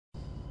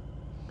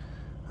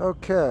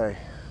Okay,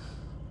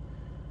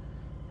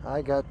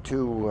 I got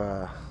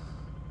to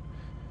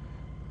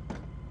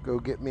go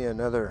get me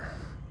another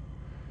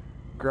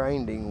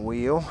grinding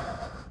wheel.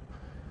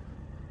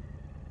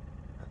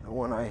 The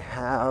one I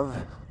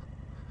have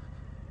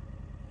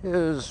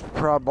is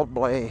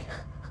probably,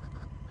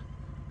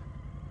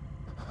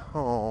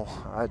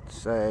 I'd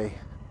say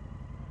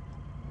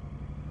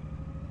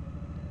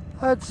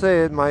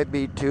it might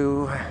be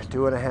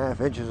 2.5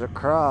 inches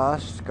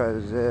across,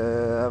 because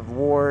I've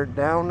wore it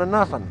down to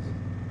nothing.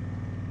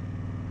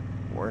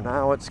 Where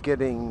now it's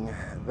getting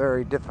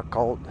very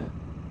difficult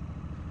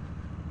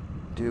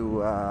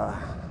to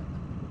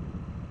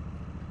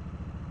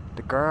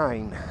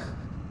grind.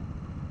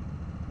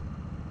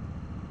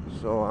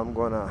 So I'm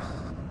gonna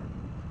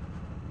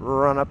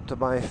run up to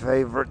my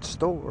favorite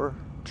store,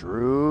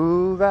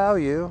 True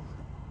Value,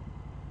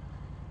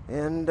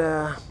 and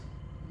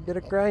get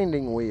a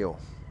grinding wheel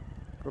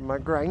for my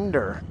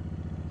grinder.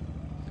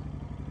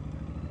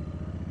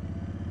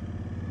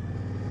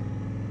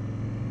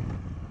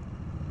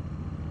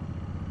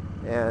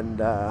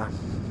 And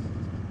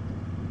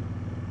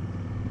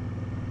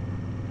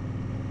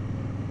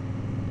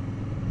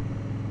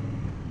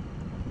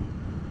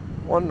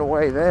on the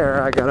way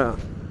there, I gotta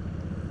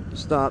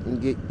stop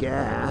and get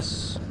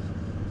gas.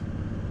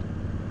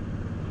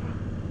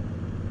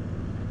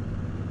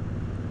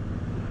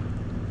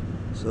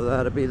 So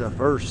that'll be the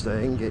first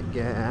thing, get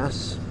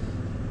gas.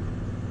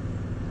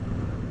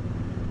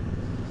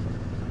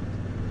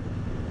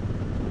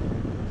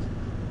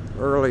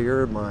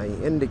 Earlier, my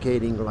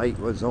indicating light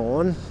was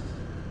on,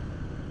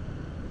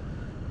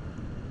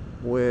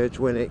 which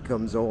when it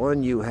comes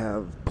on, you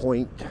have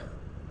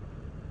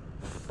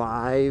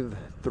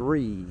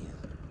 0.53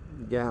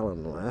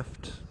 gallon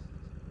left.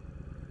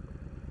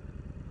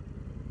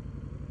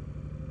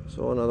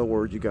 So in other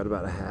words, you got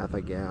about a half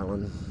a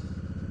gallon.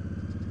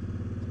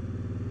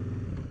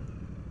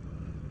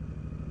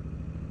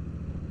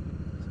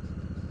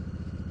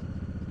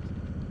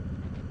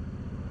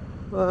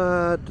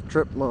 But the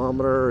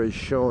tripmometer is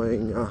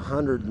showing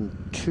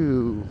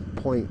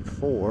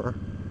 102.4.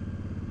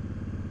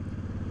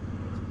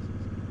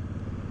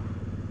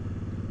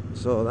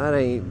 So that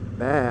ain't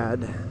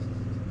bad.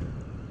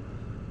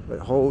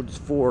 It holds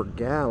 4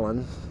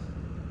 gallon.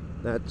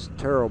 That's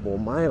terrible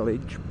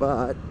mileage,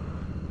 but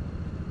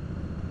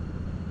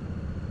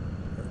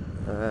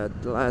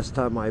the last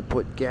time I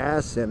put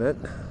gas in it,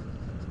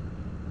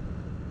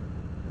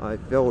 I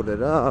filled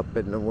it up,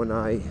 and when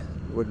I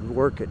would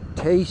work at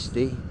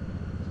Tasty,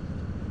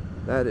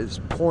 that is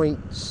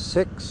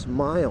 0.6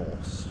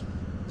 miles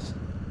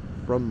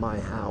from my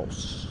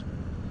house.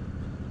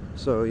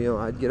 So, you know,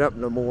 I'd get up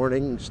in the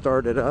morning,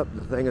 start it up,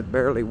 the thing would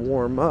barely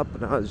warm up,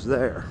 and I was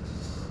there.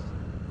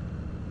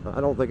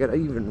 I don't think it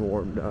even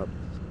warmed up.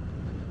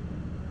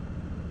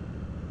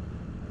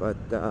 But,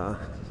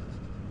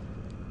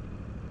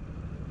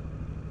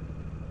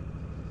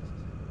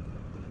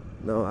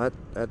 no,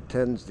 that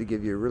tends to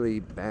give you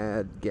really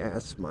bad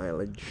gas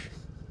mileage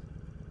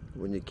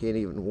when you can't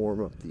even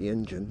warm up the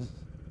engine.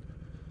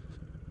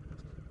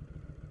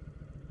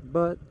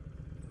 But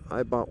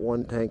I bought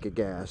 1 tank of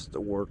gas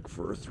to work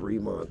for 3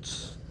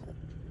 months.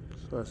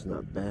 So that's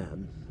not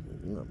bad.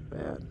 Not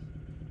bad.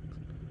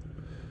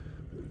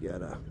 We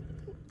gotta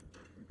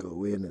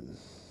go in and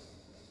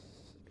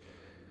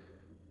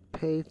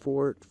pay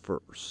for it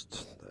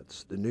first.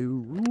 That's the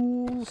new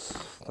rules.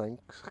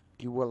 Thanks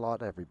you a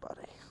lot,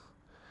 everybody.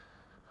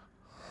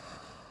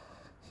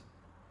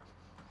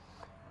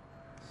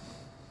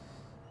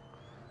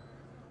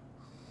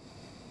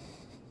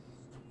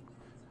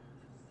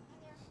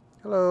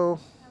 Hello.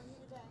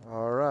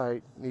 All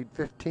right. Need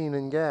 15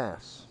 in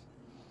gas.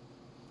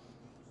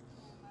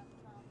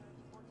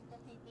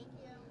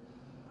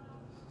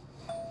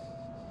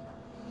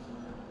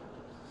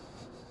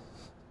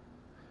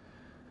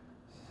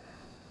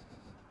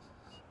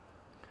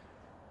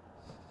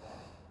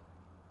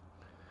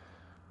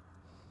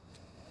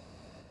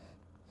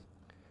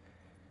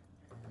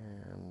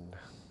 And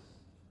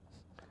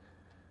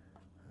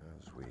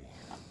as we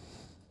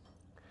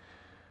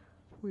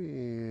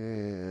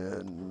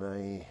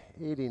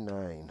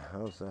 89.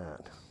 How's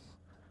that?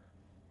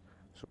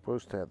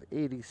 Supposed to have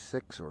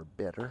 86 or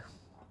better.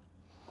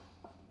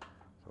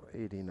 So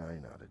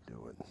 89 ought to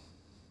do it.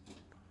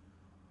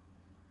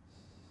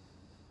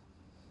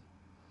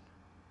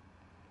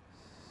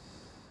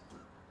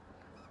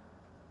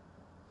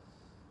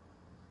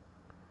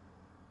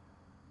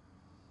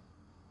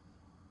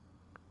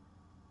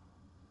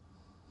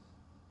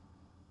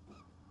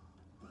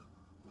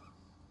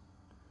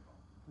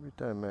 Every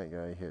time that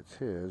guy hits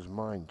his,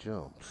 mine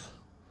jumps.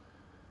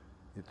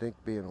 You'd think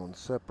being on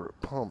separate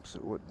pumps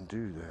it wouldn't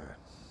do that.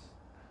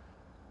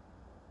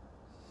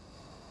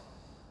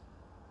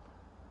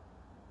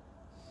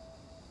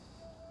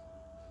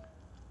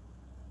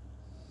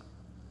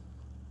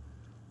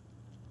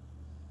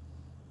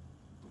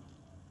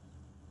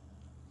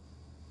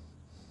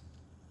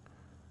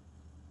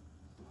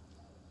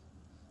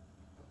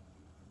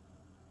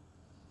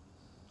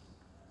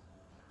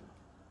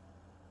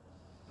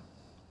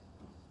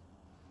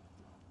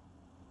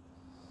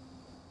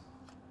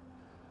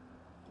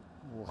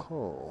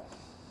 Oh.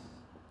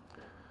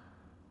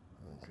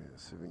 Okay,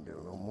 let's see if we can get a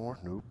little more.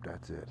 Nope,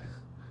 that's it.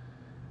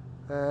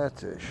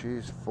 That's it.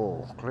 She's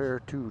full.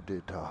 Clear to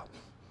the top.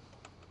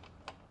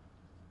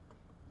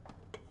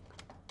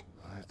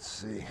 Let's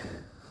see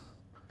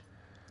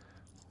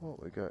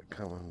what we got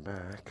coming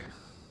back.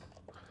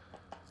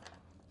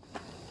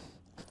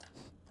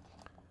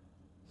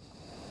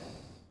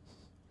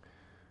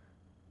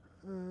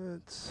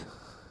 It's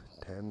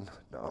 $10.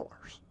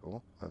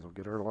 Oh, might as well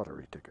get her a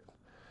lottery ticket.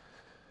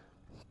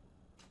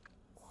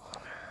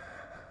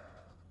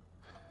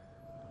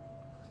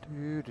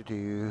 Do do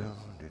do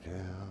do do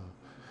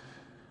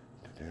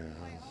do.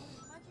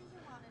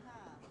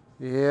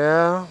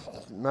 Yeah,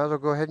 might as well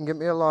go ahead and get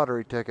me a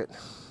lottery ticket. Okay,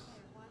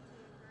 1, 2,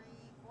 3,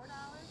 $4.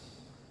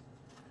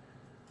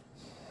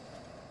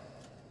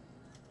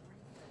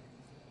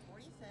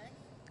 46.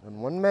 And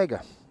 1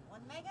 mega.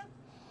 1 mega?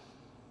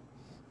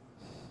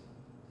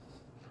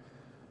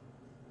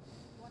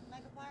 1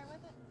 mega flyer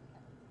with it?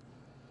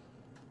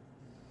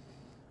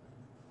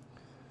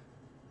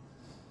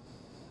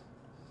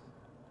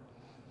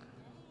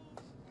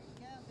 Okay, there you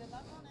go. Good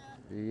luck on that.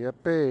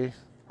 Yippee.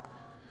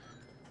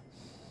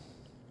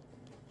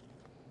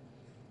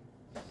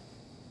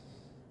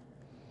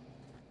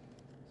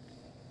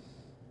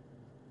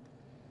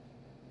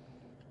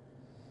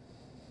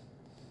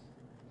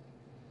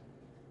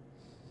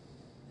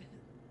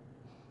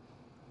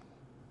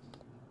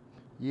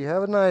 You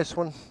have a nice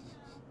one.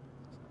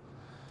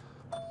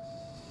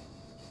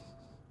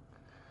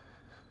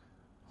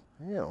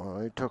 Yeah, well,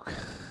 it took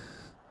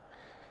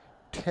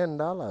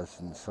 $10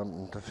 and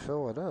something to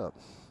fill it up.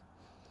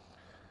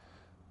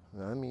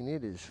 I mean,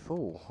 it is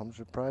full. I'm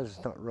surprised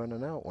it's not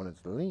running out when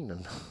it's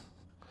leaning.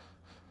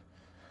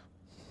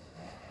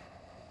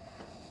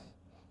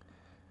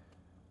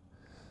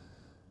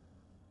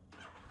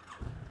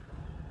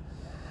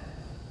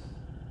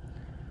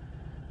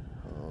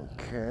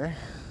 Okay.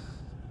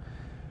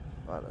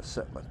 About to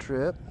set my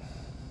trip.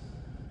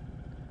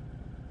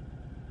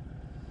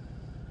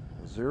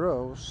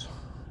 Zeros.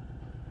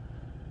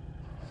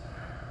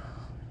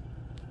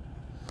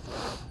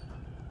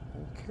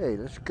 Okay,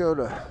 let's go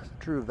to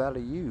True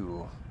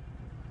Value.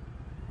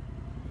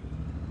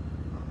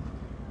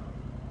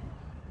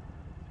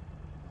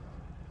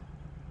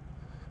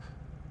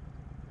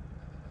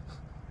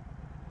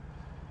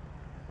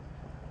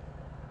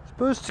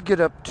 Supposed to get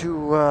up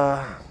to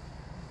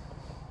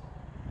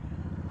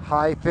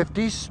high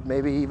 50s,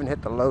 maybe even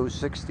hit the low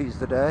 60s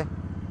today.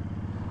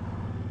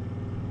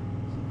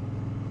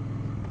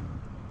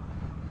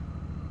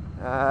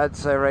 I'd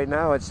say right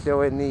now it's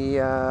still in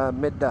the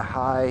mid to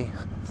high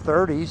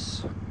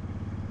 30s.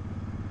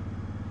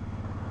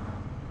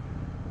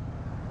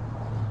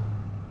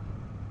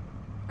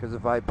 Because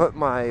if I put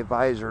my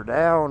visor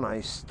down,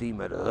 I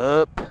steam it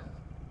up.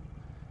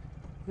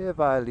 If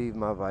I leave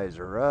my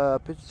visor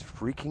up, it's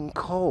freaking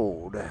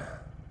cold.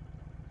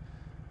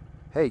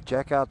 Hey,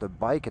 check out the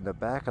bike in the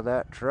back of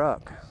that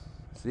truck.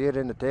 See it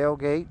in the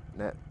tailgate?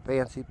 That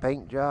fancy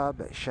paint job,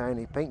 that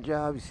shiny paint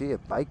job? You see a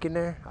bike in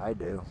there? I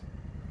do.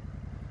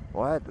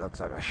 Well, that looks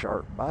like a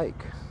sharp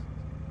bike.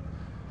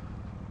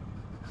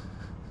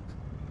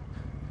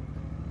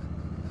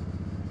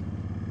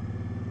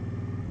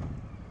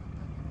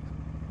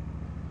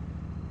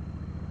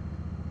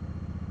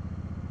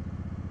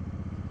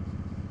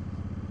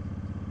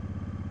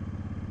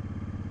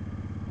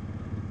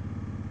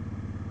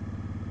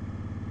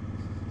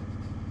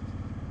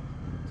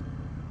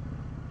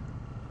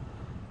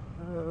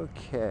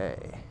 Okay.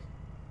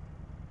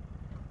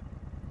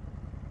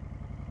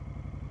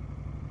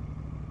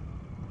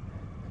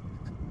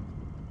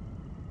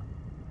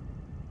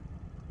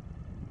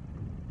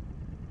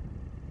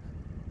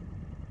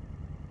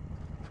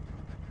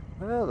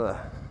 Well, the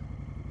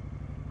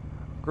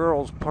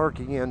girl's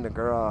parking in the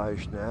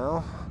garage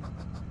now.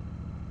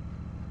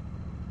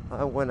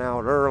 I went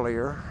out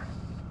earlier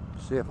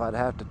to see if I'd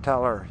have to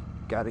tell her,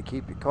 got to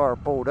keep your car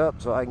pulled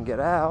up so I can get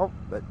out,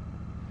 but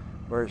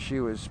where she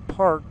was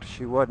parked,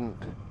 she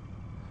wasn't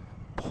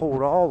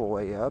pulled all the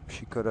way up.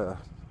 She could have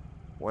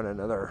went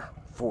another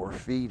 4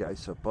 feet, I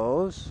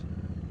suppose.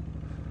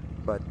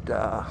 But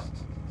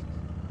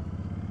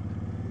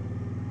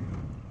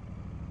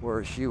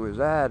where she was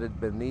at, it'd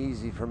been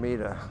easy for me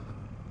to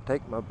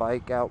take my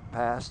bike out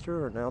past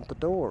her and out the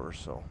door.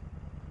 So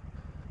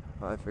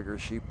I figure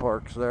she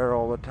parks there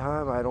all the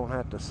time. I don't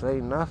have to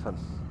say nothing.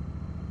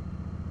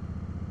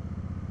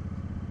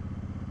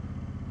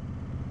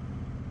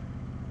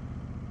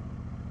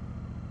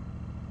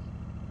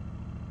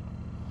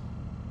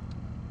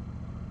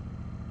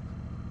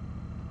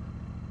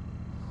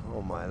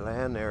 On my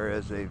land there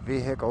is a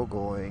vehicle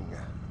going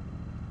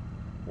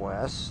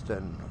west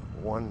and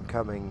one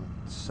coming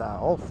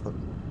south.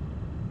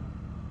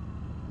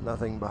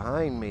 Nothing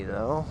behind me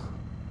though.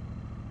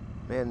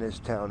 Man, this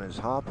town is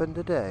hopping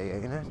today,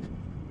 ain't it?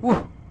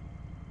 Woo!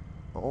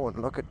 Oh,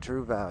 and look at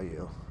True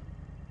Value.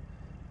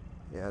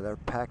 Yeah, they're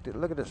packed.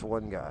 Look at this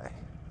one guy.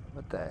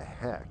 What the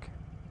heck?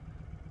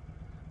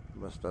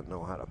 Must not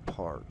know how to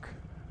park.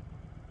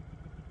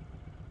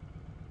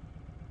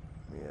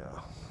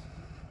 Yeah.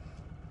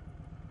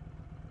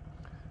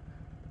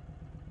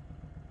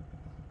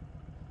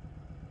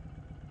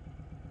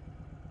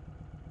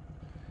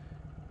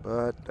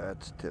 But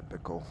that's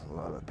typical. A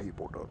lot of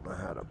people don't know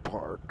how to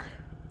park.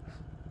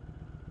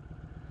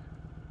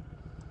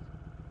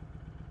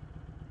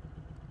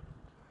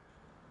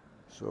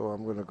 So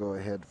I'm going to go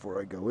ahead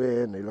before I go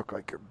in. They look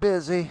like they're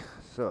busy,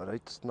 so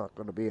it's not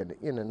going to be an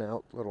in and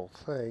out little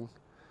thing.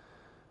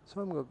 So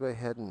I'm going to go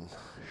ahead and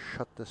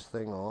shut this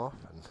thing off.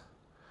 And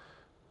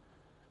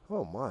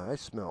oh my, I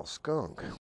smell skunk.